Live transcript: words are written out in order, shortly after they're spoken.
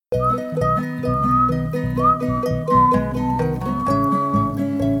Thanks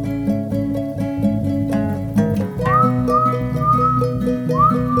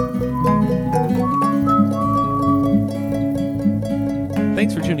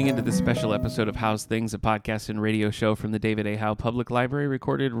for tuning into this special episode of How's Things, a podcast and radio show from the David A. Howe Public Library,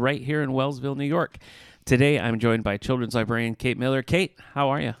 recorded right here in Wellsville, New York. Today, I'm joined by children's librarian Kate Miller. Kate, how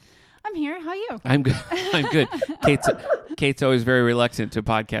are you? I'm here. How are you? I'm good. I'm good. Kate's always very reluctant to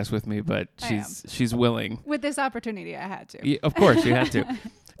podcast with me, but she's willing. With this opportunity, I had to. Yeah, of course, you had to.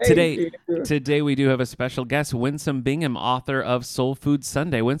 Today we do have a special guest, Winsome Bingham, author of Soul Food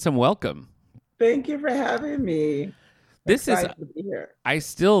Sunday. Winsome, welcome. Thank you for having me. This is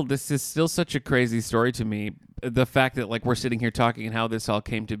still such a crazy story to me. The fact that we're sitting here talking and how this all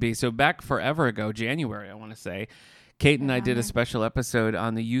came to be. So back forever ago, January, I want to say, Kate and I did a special episode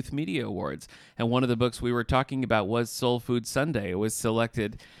on the Youth Media Awards, and one of the books we were talking about was Soul Food Sunday. It was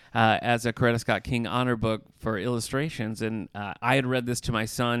selected as a Coretta Scott King honor book for illustrations, and I had read this to my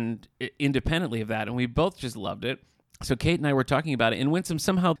son independently of that, and we both just loved it. So Kate and I were talking about it, and Winsome,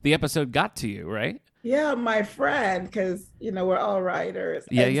 somehow the episode got to you, right? Yeah, my friend, because, we're all writers.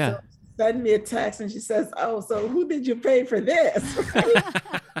 Yeah, and yeah. So she sent me a text and she says, "Oh, so who did you pay for this?"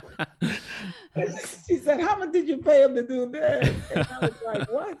 She said, "How much did you pay him to do this?" And I was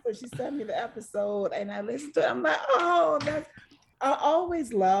like, "What?" So she sent me the episode and I listened to it. I'm like, "Oh, I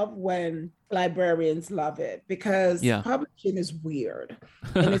always love when librarians love it because publishing is weird."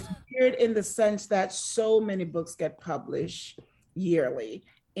 And it's weird in the sense that so many books get published yearly.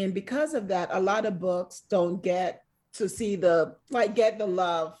 And because of that, a lot of books don't get to see get the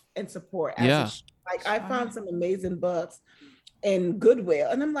love and support. I found some amazing books in Goodwill,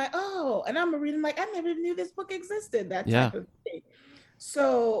 and I'm like, oh, and I'm reading I never even knew this book existed, that type of thing.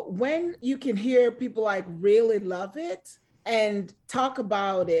 So when you can hear people really love it and talk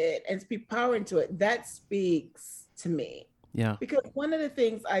about it and speak power into it, that speaks to me. Yeah. Because one of the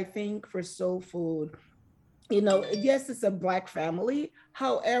things I think for soul food, yes, it's a Black family.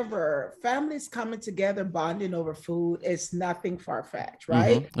 However, families coming together, bonding over food is nothing far-fetched,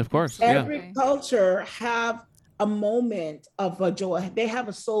 right? Mm-hmm. Of course. Every culture have a moment of a joy. They have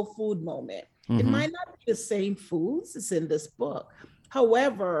a soul food moment. Mm-hmm. It might not be the same foods as in this book.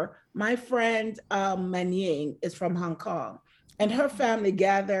 However, my friend Manying is from Hong Kong, and her family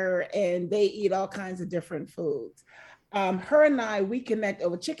gather and they eat all kinds of different foods. Her and I, we connect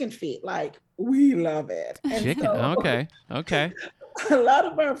over chicken feet. We love it. And chicken, okay. A lot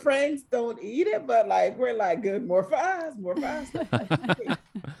of our friends don't eat it, but we're good, more for us.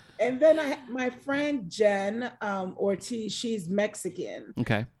 And then my friend Jen Ortiz, she's Mexican.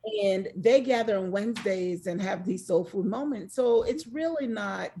 Okay. And they gather on Wednesdays and have these soul food moments. So it's really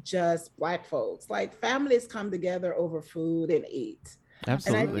not just Black folks. Families come together over food and eat.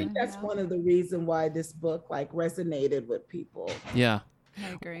 Absolutely. And I think that's one of the reasons why this book resonated with people. Yeah.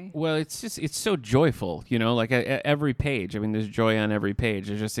 I agree. Well, it's so joyful, every page. I mean, there's joy on every page.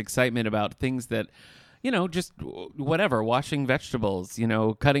 There's just excitement about things that, just whatever, washing vegetables,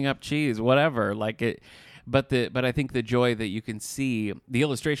 cutting up cheese, whatever. But I think the joy that you can see, the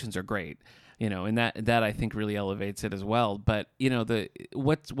illustrations are great, and that I think really elevates it as well. But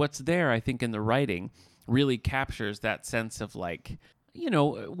what's there, I think, in the writing really captures that sense of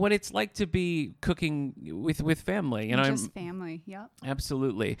what it's like to be cooking with family. Just family, yep.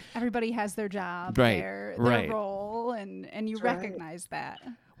 Absolutely. Everybody has their job, right, their role, and you That's recognize that.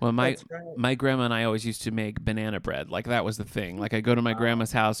 Well, my grandma and I always used to make banana bread. That was the thing. I go to my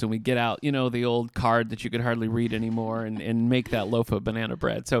grandma's house and we get out, the old card that you could hardly read anymore and make that loaf of banana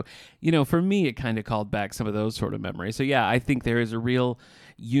bread. So, for me, it kind of called back some of those sort of memories. So, yeah, I think there is a real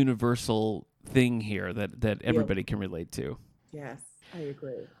universal thing here that everybody can relate to. Yes. I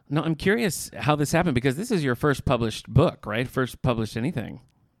agree. No, I'm curious how this happened because this is your first published book, right? First published anything.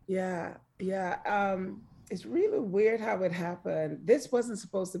 Yeah. It's really weird how it happened. This wasn't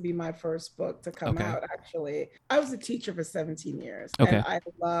supposed to be my first book to come out, actually. I was a teacher for 17 years, and I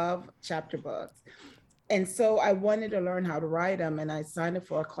love chapter books. And so I wanted to learn how to write them, and I signed up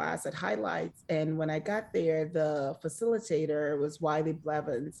for a class at Highlights. And when I got there, the facilitator was Wiley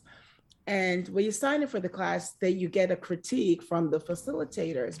Blevins. And when you sign up for the class, then you get a critique from the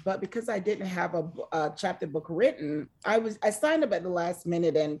facilitators. But because I didn't have a chapter book written, I signed up at the last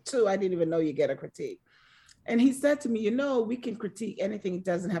minute, and I didn't even know you get a critique. And he said to me, we can critique anything. It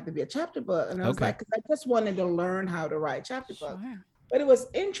doesn't have to be a chapter book. And I was because I just wanted to learn how to write chapter books. But it was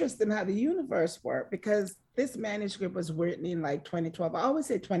interesting how the universe worked, because this manuscript was written in 2012. I always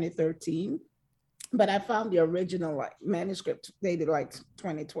say 2013. But I found the original manuscript dated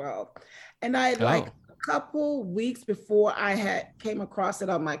 2012. And I had couple weeks before I had came across it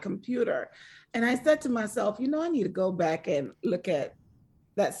on my computer. And I said to myself, I need to go back and look at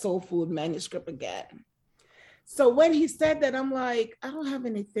that Soul Food manuscript again. So when he said that, I'm like, I don't have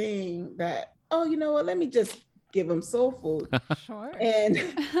anything that, you know what, let me just give him Soul Food. Sure. And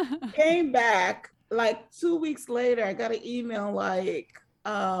came back like 2 weeks later, I got an email like,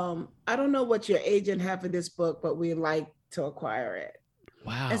 I don't know what your agent had for this book, but we'd like to acquire it.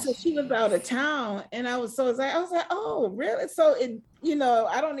 Wow. And so she was out of town, and I was like, oh, really? So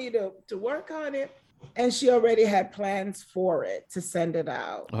I don't need to work on it. And she already had plans for it to send it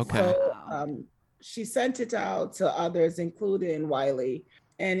out. Okay. So she sent it out to others, including Wiley,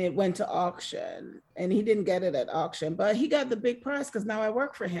 and it went to auction. And he didn't get it at auction, but he got the big price because now I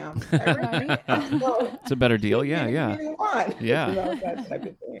work for him. Right. So it's a better deal. Yeah. That type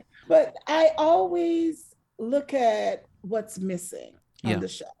of thing. But I always look at what's missing on the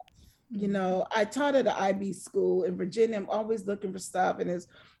shelf. I taught at an IB school in Virginia. I'm always looking for stuff. And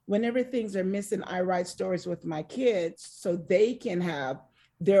whenever things are missing, I write stories with my kids so they can have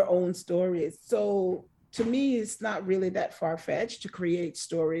their own stories. So to me, it's not really that far-fetched to create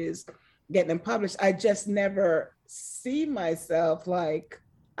stories, get them published. I just never see myself like,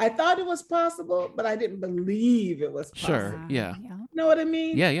 I thought it was possible, but I didn't believe it was possible. Sure. Yeah. You know what I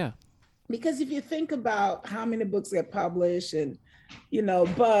mean? Yeah. Because if you think about how many books get published and,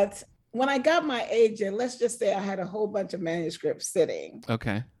 but when I got my agent, let's just say I had a whole bunch of manuscripts sitting.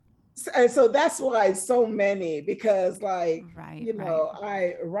 Okay. So that's why it's so many, because I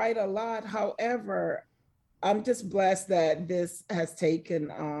write a lot. However, I'm just blessed that this has taken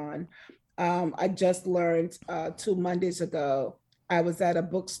on. I just learned 2 Mondays ago, I was at a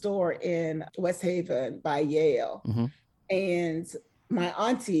bookstore in West Haven by Yale. Mm-hmm. And my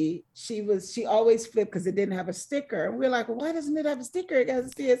auntie, she always flipped because it didn't have a sticker. And we're like, well, why doesn't it have a sticker? It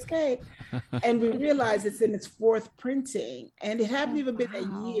has a CSK. And we realized it's in its 4th printing, and it hadn't even been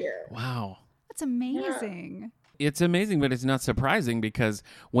a year. Wow. That's amazing. Yeah. It's amazing, but it's not surprising because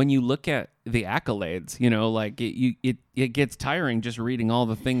when you look at the accolades, like it gets tiring just reading all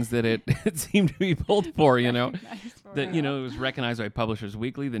the things that it seemed to be pulled for, that, it was recognized by Publishers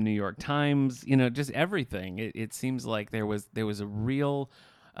Weekly, the New York Times, just everything. It seems like there was a real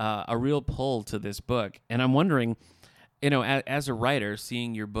pull to this book. And I'm wondering, as a writer,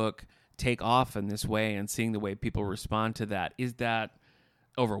 seeing your book take off in this way and seeing the way people respond to that, is that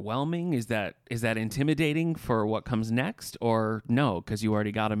overwhelming? Is that intimidating for what comes next, or no, because you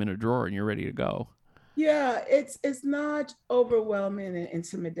already got them in a drawer and you're ready to go? Yeah, it's not overwhelming and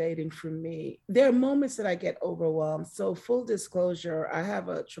intimidating for me. There are moments that I get overwhelmed. So full disclosure, I have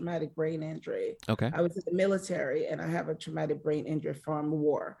a traumatic brain injury. Okay. I was in the military and I have a traumatic brain injury from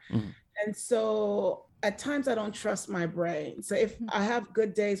war. Mm. And so at times I don't trust my brain. So if I have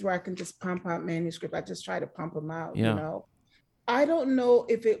good days where I can just pump out manuscript, I just try to pump them out, I don't know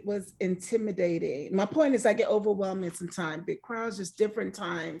if it was intimidating. My point is I get overwhelmed sometimes. Big crowds, just different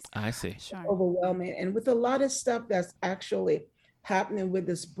times. I see. Sure. Overwhelming. And with a lot of stuff that's actually happening with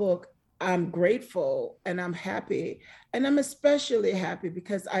this book, I'm grateful and I'm happy. And I'm especially happy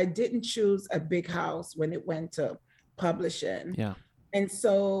because I didn't choose a big house when it went to publishing. Yeah. And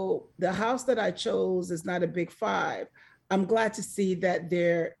so the house that I chose is not a big 5. I'm glad to see that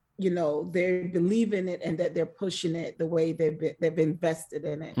they're believe in it and that they're pushing it the way they've invested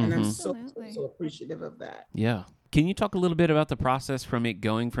in it. And I'm so appreciative of that. Yeah. Can you talk a little bit about the process from it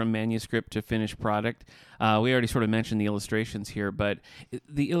going from manuscript to finished product? We already sort of mentioned the illustrations here, but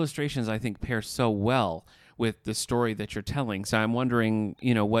the illustrations, I think, pair so well with the story that you're telling. So I'm wondering,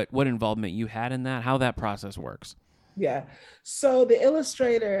 what involvement you had in that, how that process works. Yeah. So the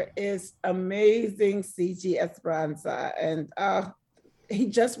illustrator is amazing, CG Esperanza. And he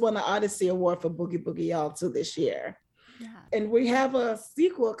just won the Odyssey Award for Boogie Boogie Y'all this year. Yeah. And we have a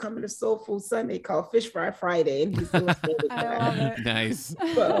sequel coming to Soul Food Sunday called Fish Fry Friday. And he's illustrated that. Nice.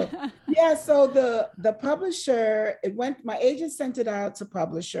 So the publisher, my agent sent it out to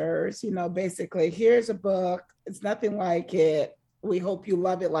publishers, basically, here's a book. It's nothing like it. We hope you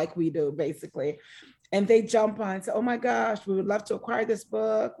love it like we do, basically. And they jump on and say, oh my gosh, we would love to acquire this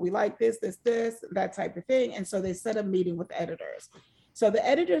book. We like this, that type of thing. And so they set a meeting with editors. So the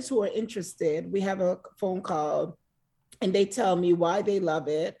editors who are interested, we have a phone call and they tell me why they love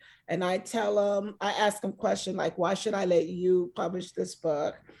it. And I ask them questions like, why should I let you publish this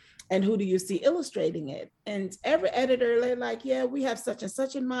book? And who do you see illustrating it? And every editor, they're like, yeah, we have such and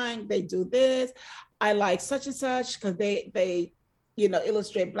such in mind. They do this. I like such and such because they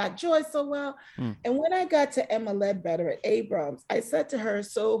illustrate Black joy so well. And when I got to Emma Ledbetter at Abrams, I said to her,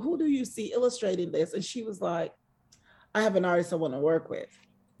 so who do you see illustrating this? And she was like, I have an artist I want to work with.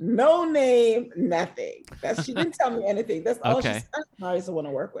 no name, nothing. She didn't tell me anything. That's all she Okay. said. I used to want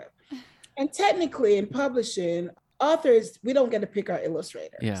to work with. And technically in publishing, authors, we don't get to pick our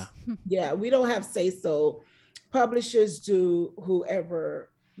illustrators. Yeah. Yeah, we don't have say so. Publishers do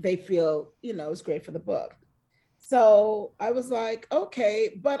whoever they feel, is great for the book. So I was like,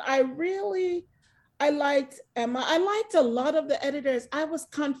 okay, but I liked Emma. I liked a lot of the editors. I was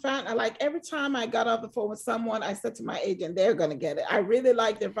confounded. Every time I got off the phone with someone, I said to my agent, they're going to get it. I really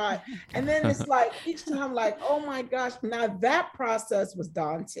liked their vibe. And then it's like, each time I'm like, oh my gosh. Now that process was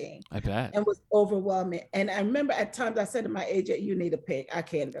daunting. I bet. And was overwhelming. And I remember at times I said to my agent, you need a pick. I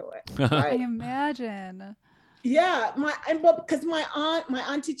can't do it. I imagine. Yeah. Because my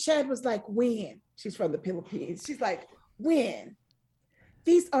auntie Chad was like, when? She's from the Philippines. She's like, when?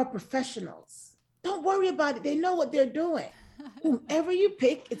 These are professionals. Don't worry about it. They know what they're doing. Whomever you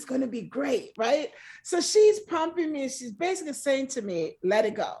pick, it's going to be great, right? So she's pumping me. She's basically saying to me, let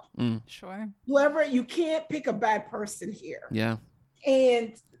it go. Sure. Whoever, you can't pick a bad person here. Yeah.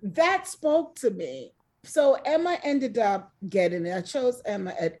 And that spoke to me. So Emma ended up getting it. I chose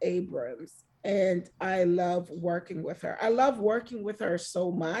Emma at Abrams, and I love working with her. I love working with her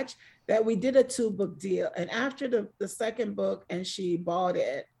so much that we did a 2-book deal. And after the second book, and she bought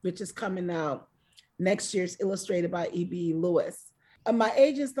it, which is coming out next year, it's illustrated by E.B. Lewis. My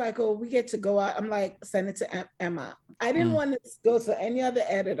agent's like, oh, we get to go out. I'm like, send it to Emma. I didn't want to go to any other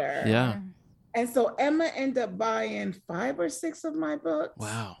editor. Yeah. And so Emma ended up buying 5 or 6 of my books.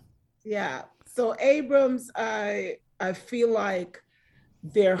 Wow. Yeah. So Abrams, I feel like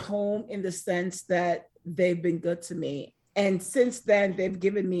they're home in the sense that they've been good to me. And since then, they've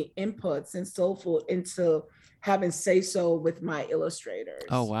given me inputs and Soul Food into having say so with my illustrators.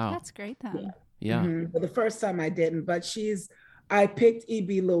 Oh, wow. That's great then. Yeah. But the first time I didn't, but I picked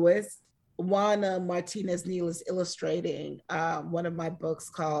E.B. Lewis. Juana Martinez Neal is illustrating one of my books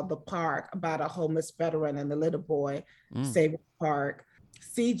called The Park, about a homeless veteran and a little boy saving the park.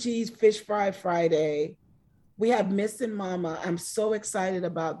 CG's Fish Fry Friday. We have Missing Mama. I'm so excited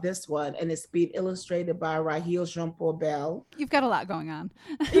about this one. And it's being illustrated by Raheel Jean-Paul Bell. You've got a lot going on.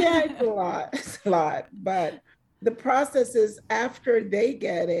 Yeah, it's a lot. It's a lot. But the process is after they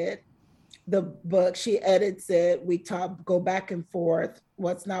get it, the book, she edits it. We go back and forth.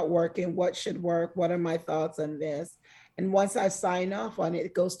 What's not working? What should work? What are my thoughts on this? And once I sign off on it,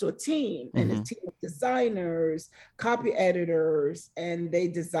 it goes to a team, and a team of designers, copy editors, and they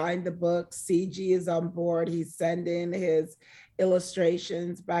design the book. CG is on board. He's sending his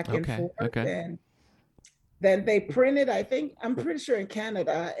illustrations back and forth. And then they print it, I'm pretty sure in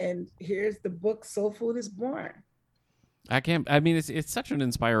Canada. And here's the book, Soul Food is born. It's such an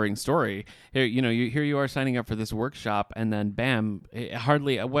inspiring story. Here you are signing up for this workshop, and then bam,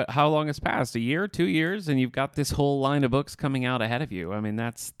 how long has passed? A year, 2 years, and you've got this whole line of books coming out ahead of you. I mean,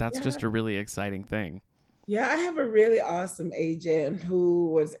 that's just a really exciting thing. Yeah, I have a really awesome agent who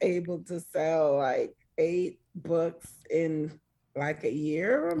was able to sell like 8 books in like a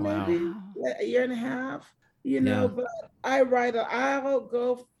year or maybe a year and a half, but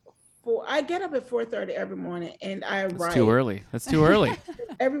I get up at 4:30 every morning and I write. That's too early. That's too early.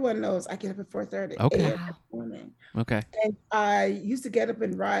 Everyone knows I get up at 4:30 Okay. a.m. in the morning. Okay. And I used to get up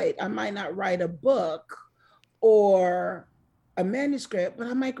and write. I might not write a book or a manuscript, but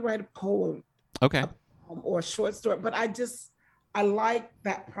I might write a poem. Okay. Or a short story. But I like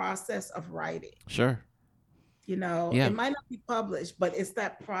that process of writing. Sure. It might not be published, but it's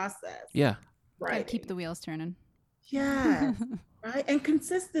that process. Yeah. Right. Right. Keep the wheels turning. Yeah. Right. And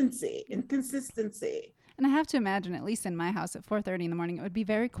consistency. And I have to imagine, at least in my house at 4:30 in the morning, it would be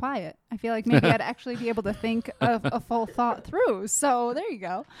very quiet. I feel like maybe I'd actually be able to think of a full thought through. So there you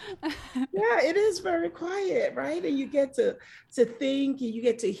go. Yeah, it is very quiet, right? And you get to think, and you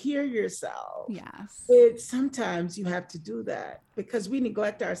get to hear yourself. Yes. But sometimes you have to do that because we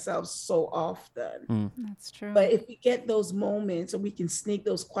neglect ourselves so often. That's true. But if we get those moments, or we can sneak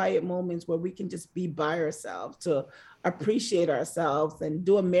those quiet moments where we can just be by ourselves to appreciate ourselves and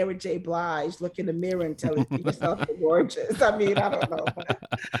do a Mary J. Blige, look in the mirror and tell yourself you're gorgeous. I mean, I don't know. But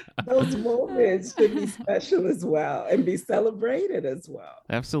those moments should be special as well and be celebrated as well.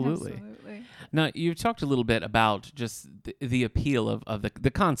 Absolutely. Now, you've talked a little bit about just the appeal of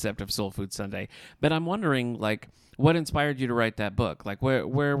the concept of Soul Food Sunday, but I'm wondering, like, what inspired you to write that book? Like, where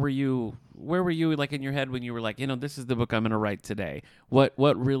were you like in your head when you were like, this is the book I'm going to write today? What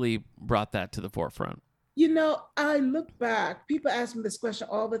really brought that to the forefront? I look back, people ask me this question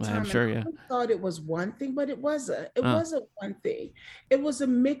all the time. I'm sure, yeah. I thought it was one thing, but it wasn't. It wasn't one thing. It was a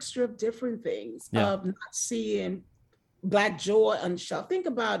mixture of different things, of not seeing Black joy on the shelf. Think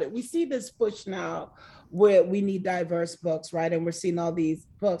about it. We see this push now where we need diverse books, right? And we're seeing all these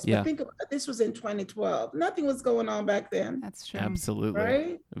books. Yeah. But think about this was in 2012. Nothing was going on back then. That's true. Absolutely.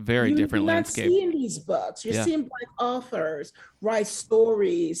 Right? Very different You're not landscape. seeing these books. You're seeing Black authors write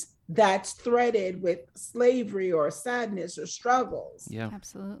stories that's threaded with slavery or sadness or struggles. Yeah.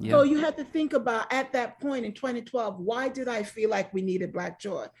 Absolutely. So you have to think about, at that point in 2012, why did I feel like we needed Black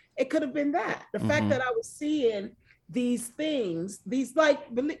joy? It could have been that. The fact that I was seeing these things,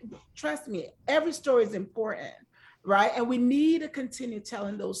 trust me, every story is important, right? And we need to continue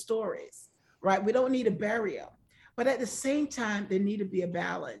telling those stories, right? We don't need to bury them. But at the same time, there need to be a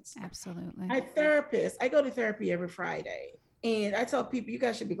balance. Absolutely. My therapist, I go to therapy every Friday. And I tell people, you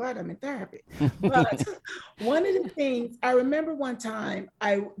guys should be glad I'm in therapy. But one of the things, I remember one time,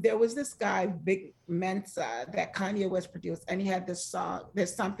 there was this guy, Vic Mensa, that Kanye West produced, and he had this song,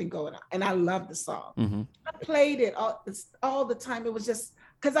 There's Something Going On. And I love the song. I played it all the time. It was just,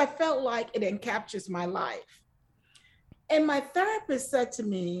 because I felt like it encaptures my life. And my therapist said to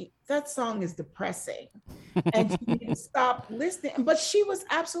me, that song is depressing and you need to stop listening. But she was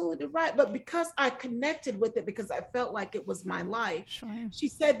absolutely right. But because I connected with it, because I felt like it was my life, she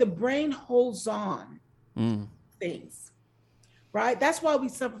said the brain holds on things, right? That's why we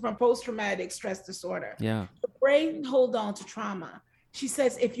suffer from post-traumatic stress disorder. Yeah. The brain hold on to trauma. She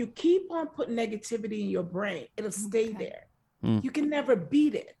says, if you keep on putting negativity in your brain, it'll stay there. You can never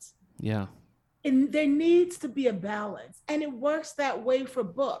beat it. Yeah. And there needs to be a balance. And it works that way for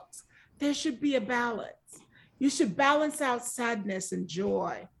books. There should be a balance. You should balance out sadness and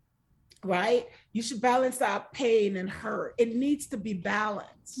joy, right? You should balance out pain and hurt. It needs to be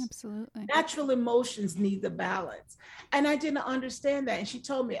balanced. Absolutely. Natural emotions need the balance. And I didn't understand that. And she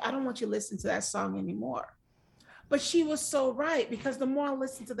told me, I don't want you to listen to that song anymore. But she was so right, because the more I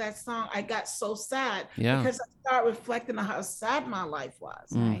listened to that song, I got so sad because I started reflecting on how sad my life was.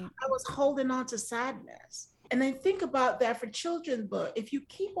 Right. I was holding on to sadness. And then think about that for children's book. If you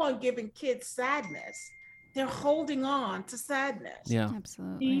keep on giving kids sadness, they're holding on to sadness. Yeah.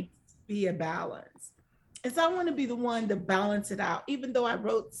 Absolutely. Needs to be a balance. And so I want to be the one to balance it out, even though I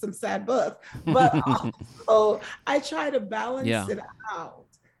wrote some sad books, but also I try to balance it out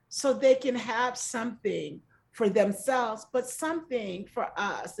so they can have something for themselves, but something for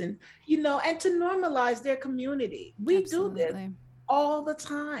us, and and to normalize their community. We do this all the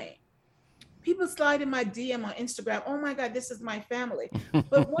time. People slide in my DM on Instagram, oh my God, this is my family.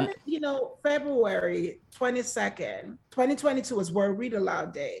 But February 22nd, 2022 was World Read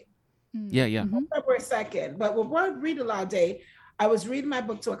Aloud Day. Yeah. February 2nd, but with World Read Aloud Day, I was reading my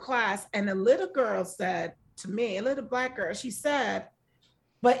book to a class, and a little girl said to me, a little Black girl, she said,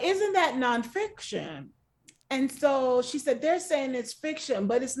 but isn't that nonfiction? And so she said, they're saying it's fiction,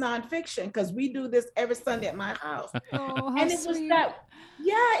 but it's nonfiction, because we do this every Sunday at my house. And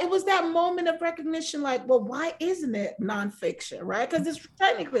it was that moment of recognition, like, well, why isn't it nonfiction, right? Because it's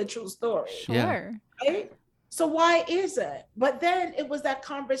technically a true story. Sure. Right? So why is it? But then it was that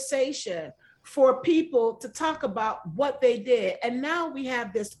conversation for people to talk about what they did. And now we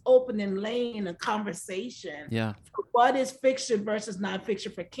have this opening lane of conversation. Yeah. For what is fiction versus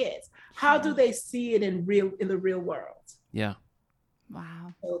nonfiction for kids? How do they see it in the real world? Yeah.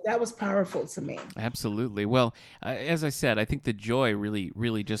 Wow. So that was powerful to me. Absolutely. Well, as I said, I think the joy really,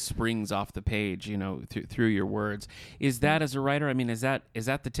 really just springs off the page, through your words. Is that, as a writer, I mean, is that the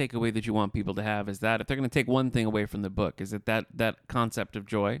takeaway that you want people to have? Is that, if they're going to take one thing away from the book, is it that concept of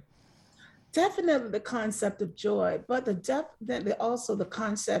joy? Definitely the concept of joy, but definitely also the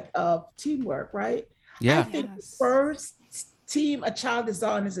concept of teamwork, right? Yeah. I think the first team a child is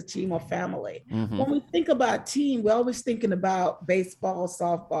on is a team or family. When we think about team, we're always thinking about baseball,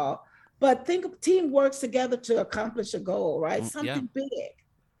 softball, but think of team works together to accomplish a goal, right? Something big.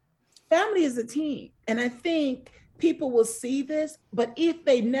 Family is a team. And I think people will see this, but if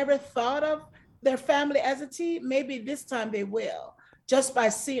they never thought of their family as a team, maybe this time they will. Just by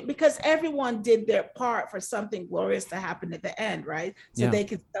seeing, because everyone did their part for something glorious to happen at the end, right? So they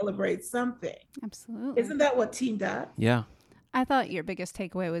can celebrate something. Absolutely. Isn't that what team does? Yeah. I thought your biggest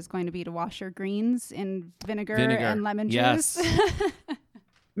takeaway was going to be to wash your greens in vinegar. And lemon juice.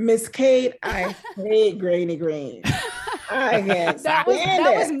 Miss Kate, I hate grainy greens. I can't stand it.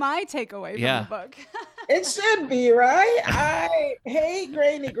 That was my takeaway from the book. It should be, right? I hate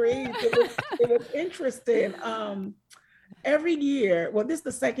grainy greens. It was interesting. Every year, well, this is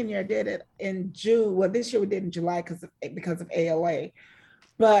the second year I did it in June. Well, this year we did in July because of ALA.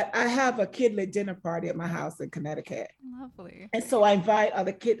 But I have a kidlit dinner party at my house in Connecticut. Lovely. And so I invite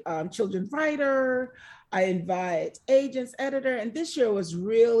other children's writer. I invite agents, editor. And this year was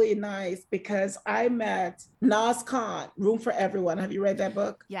really nice because I met Naz Khan, Room for Everyone. Have you read that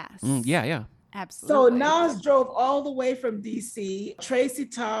book? Yes. Yeah. Absolutely. So Nas drove all the way from DC. Tracy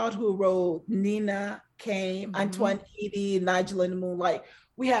Todd, who wrote Nina, came, Antoine Eady, Nigel in the Moonlight.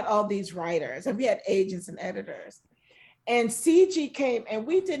 We had all these writers and we had agents and editors. And CG came, and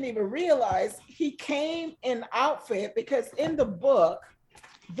we didn't even realize he came in outfit, because in the book,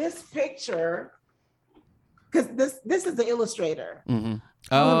 this picture, because this is the illustrator.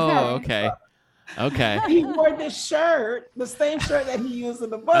 Oh, okay. He wore this shirt, the same shirt that he used in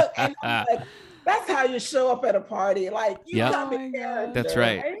the book. And I'm like, that's how you show up at a party. Like, you got a character. That's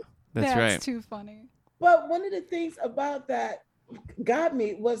right. That's right. That's too funny. But one of the things about that got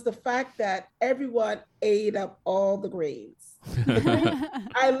me was the fact that everyone ate up all the greens.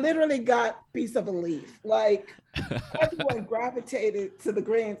 I literally got a piece of a leaf. Like, everyone gravitated to the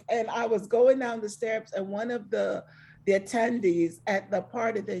greens. And I was going down the steps, and one of the attendees at the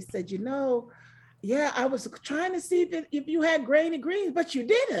party, they said, yeah, I was trying to see if you had grainy greens, but you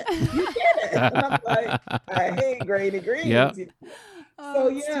didn't. You didn't. And I'm like, I hate grainy greens. Yep. So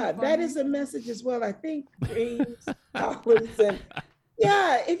yeah, that is a message as well. I think greens, olives, and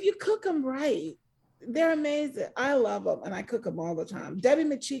if you cook them right, they're amazing. I love them, and I cook them all the time. Debbie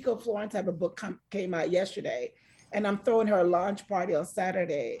Machiko Florence have a book came out yesterday, and I'm throwing her a launch party on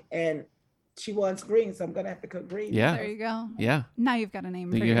Saturday, and she wants greens, so I'm gonna have to cook greens. Yeah. There you go. Yeah. Now you've got a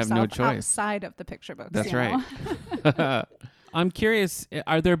name for You yourself have no choice. outside of the picture books. That's right. I'm curious,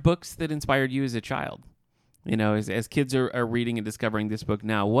 are there books that inspired you as a child? As kids are reading and discovering this book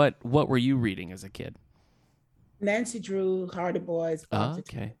now, what were you reading as a kid? Nancy Drew, Hardy Boys.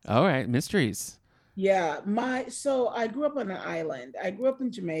 Okay. All right. Mysteries. Yeah. So I grew up on an island. I grew up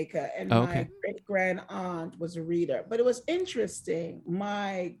in Jamaica, and my great grand aunt was a reader. But it was interesting.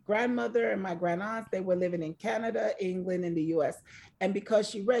 My grandmother and my grand aunts, they were living in Canada, England, and the US. And because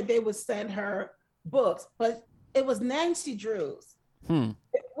she read, they would send her books, but it was Nancy Drew's.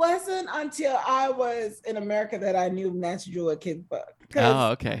 It wasn't until I was in America that I knew Nancy Drew a kid's book.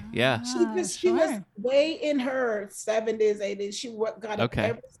 Oh, okay. Yeah. She was way in her 70s, 80s. She got up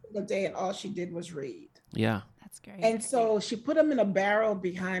every single day, and all she did was read. Yeah. That's great. And so she put them in a barrel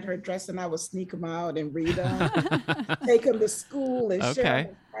behind her dress, and I would sneak them out and read them, take them to school and share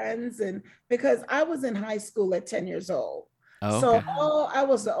with friends. And because I was in high school at 10 years old. So I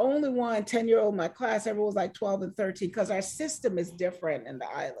was the only one 10-year-old in my class. Everyone was like 12 and 13, because our system is different in the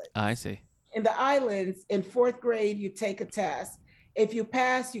islands. I see. In the islands, in 4th grade, you take a test. If you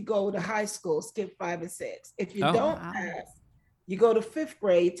pass, you go to high school, skip 5 and 6. If you don't pass, you go to 5th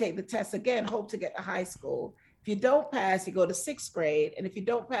grade, take the test again, hope to get to high school. If you don't pass, you go to 6th grade. And if you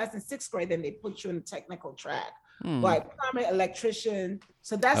don't pass in 6th grade, then they put you in a technical track. Like plumber, electrician.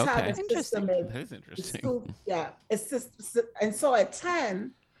 So that's how the system is. That's interesting. School, it's just, and so at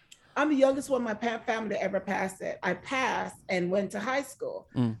 10, I'm the youngest one in my family to ever pass it. I passed and went to high school,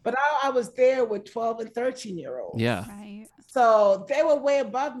 but I was there with 12 and 13-year-olds. Yeah. Right. So they were way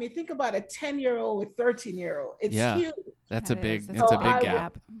above me. Think about a 10-year-old with 13-year-old. It's huge. That's a big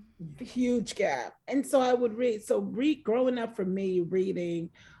gap. Huge gap. And so I would read. So growing up for me,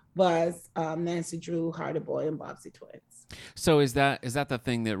 reading was Nancy Drew, Hardy Boy, and Bobbsey Twins. So is that the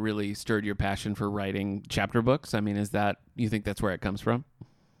thing that really stirred your passion for writing chapter books? I mean, you think that's where it comes from?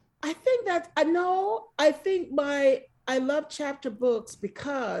 I think that I love chapter books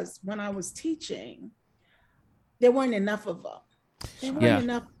because when I was teaching, there weren't enough of them. There weren't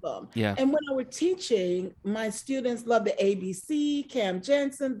enough of them. Yeah. And when I was teaching, my students loved the ABC, Cam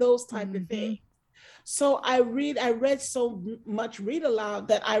Jensen, those type of things. So I read so much read aloud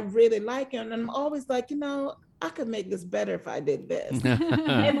that I really like it. And I'm always like, I could make this better if I did this.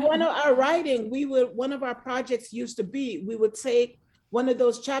 And one of our one of our projects used to be, we would take one of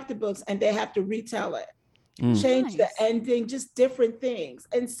those chapter books and they have to retell it, change the ending, just different things.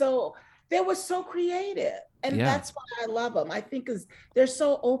 And so they were so creative. And that's why I love them. I think they're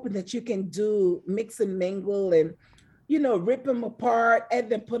so open that you can do mix and mingle and, rip them apart and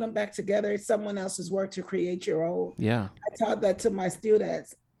then put them back together. It's someone else's work to create your own. Yeah. I taught that to my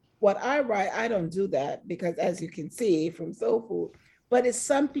students. What I write, I don't do that because, as you can see from Soul Food, but it's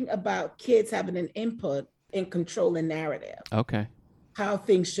something about kids having an input in controlling narrative. Okay. How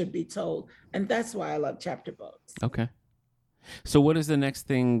things should be told. And that's why I love chapter books. Okay. So what is the next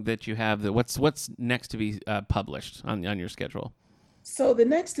thing that you have? What's next to be published on your schedule? So the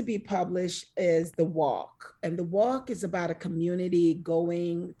next to be published is The Walk. And The Walk is about a community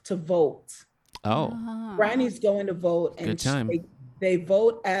going to vote. Oh. Granny's going to vote. And good time. They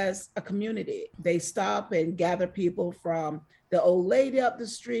vote as a community. They stop and gather people from the old lady up the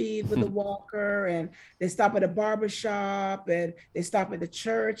street with the walker, and they stop at a barber shop, and they stop at the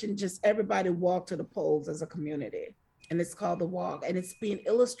church, and just everybody walk to the polls as a community. and it's called The Walk, and it's being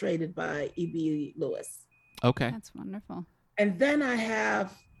illustrated by E.B. Lewis. Okay. That's wonderful. And then I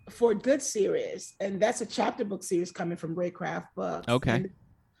have Fort Good series, and that's a chapter book series coming from Raycraft Books. Okay.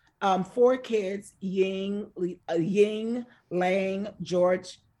 And, 4 kids, Ying, Lang,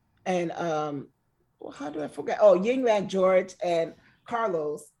 George, and how do I forget? Oh, Ying, Lang, George, and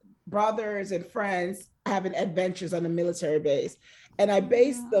Carlos, brothers and friends having adventures on a military base. And I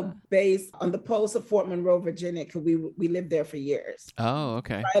based the base on the post of Fort Monroe, Virginia, because we lived there for years. Oh,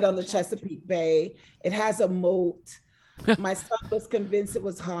 okay. Right on the Chesapeake Bay. It has a moat. My son was convinced it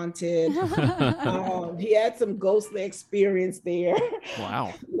was haunted. He had some ghostly experience there.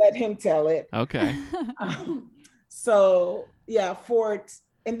 Wow. Let him tell it. Okay. So yeah, Fort.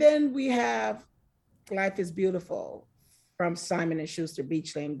 And then we have Life is Beautiful from Simon & Schuster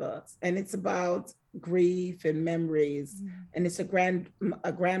Beach Lane Books. And it's about grief and memories. And it's a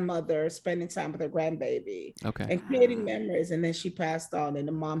grandmother spending time with her grandbaby. Okay. And creating memories. And then she passed on, and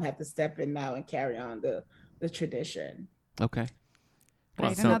the mom had to step in now and carry on the tradition. Okay.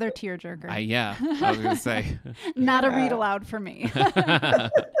 Great, Well, another tearjerker. Yeah, I was going to say. Not a read aloud for me.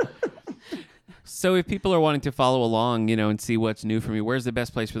 So if people are wanting to follow along, and see what's new from you, where's the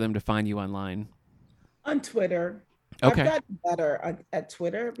best place for them to find you online? On Twitter. Okay. I've gotten better at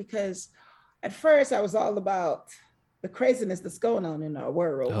Twitter, because at first I was all about the craziness that's going on in our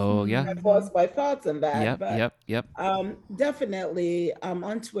world. Oh, yeah. I voiced my thoughts on that. Yep. Definitely, I'm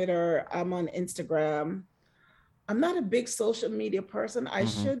on Twitter. I'm on Instagram. I'm not a big social media person. I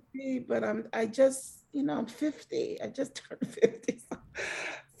should be, but I'm 50. I just turned 50.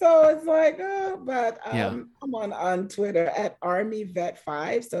 So it's like, I'm on Twitter at Army Vet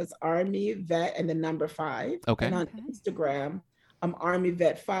 5. So it's Army Vet and the number 5. Okay. And on Instagram, I'm Army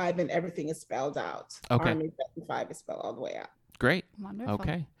Vet 5, and everything is spelled out. Okay. Army Vet 5 is spelled all the way out. Great. Wonderful.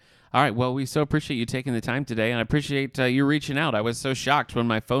 Okay. All right. Well, we so appreciate you taking the time today, and I appreciate you reaching out. I was so shocked when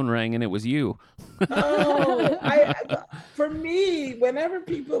my phone rang and it was you. For me, whenever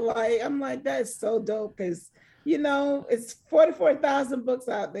people I'm like, that is so dope, because it's 44,000 books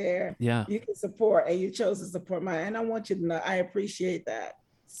out there. Yeah. You can support, and you chose to support mine, and I want you to know I appreciate that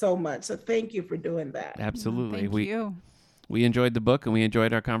so much. So thank you for doing that. Absolutely. Thank you. We enjoyed the book, and we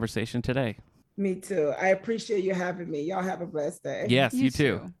enjoyed our conversation today. Me too. I appreciate you having me. Y'all have a blessed day. Yes, you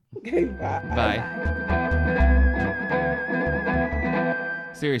too. Okay, bye. Bye.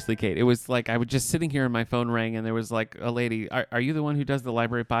 Seriously, Kate, it was like I was just sitting here and my phone rang, and there was like a lady. Are you the one who does the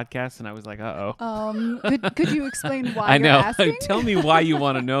library podcast? And I was like, uh-oh. Could you explain why I know. you're asking? Tell me why you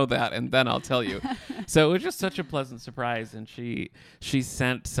want to know that, and then I'll tell you. So it was just such a pleasant surprise, and she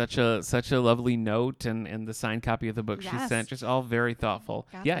sent such a lovely note, and the signed copy of the book she sent, just all very thoughtful.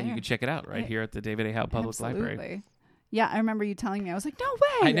 You can check it out right here at the David A. Howe Public Library. Yeah, I remember you telling me. I was like, no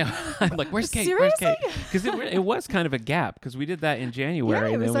way. I know. I'm like, where's Kate? Seriously? Where's Kate? Because it was kind of a gap, because we did that in January.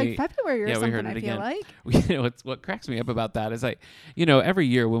 Yeah, it and was then like February or something, we heard it I feel again. like. What cracks me up about that is every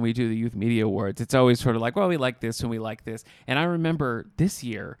year when we do the Youth Media Awards, it's always sort of like, well, we like this and we like this. And I remember this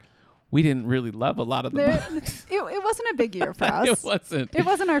year, we didn't really love a lot of the books. It wasn't a big year for us. It wasn't. It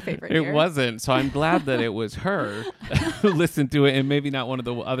wasn't our favorite year. It wasn't. So I'm glad that it was her who listened to it, and maybe not one of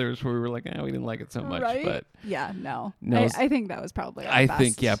the others where we were like, we didn't like it so much. Right? But yeah, no. No, I think that was probably our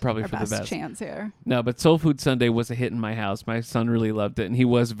best. Probably our for the best chance here. No, but Soul Food Sunday was a hit in my house. My son really loved it, and he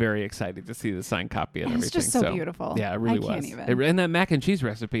was very excited to see the signed copy and everything. It's just so beautiful. Yeah, it really was. Can't even. And that mac and cheese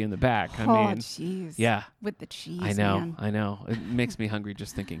recipe in the back. I mean, jeez. Yeah. With the cheese, I know. man. I know. It makes me hungry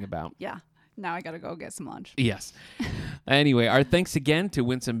just thinking about. Yeah. Now I got to go get some lunch. Yes. Anyway, our thanks again to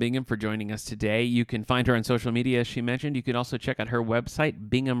Winsome Bingham for joining us today. You can find her on social media, as she mentioned. You can also check out her website,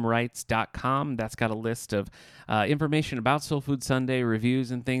 binghamwrites.com. That's got a list of information about Soul Food Sunday,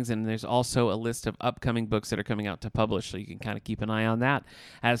 reviews and things, and there's also a list of upcoming books that are coming out to publish, so you can kind of keep an eye on that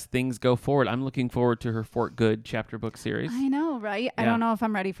as things go forward. I'm looking forward to her Fort Good chapter book series. I know, right? Yeah. I don't know if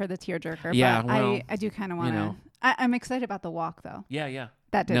I'm ready for the tearjerker, Yeah, but well, I do kind of want to. I'm excited about the walk, though. Yeah.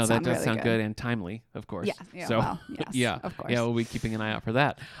 That did that sound does really sound good and timely, of course. Yeah. So, well, yes, yeah, of course. Yeah, we'll be keeping an eye out for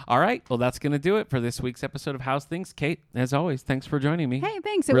that. All right. Well, that's going to do it for this week's episode of How's Things. Kate, as always, thanks for joining me. Hey,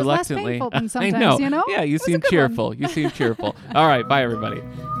 thanks. It was less painful than sometimes, I know. you know? Yeah, you seem cheerful. You seem cheerful. All right. Bye, everybody.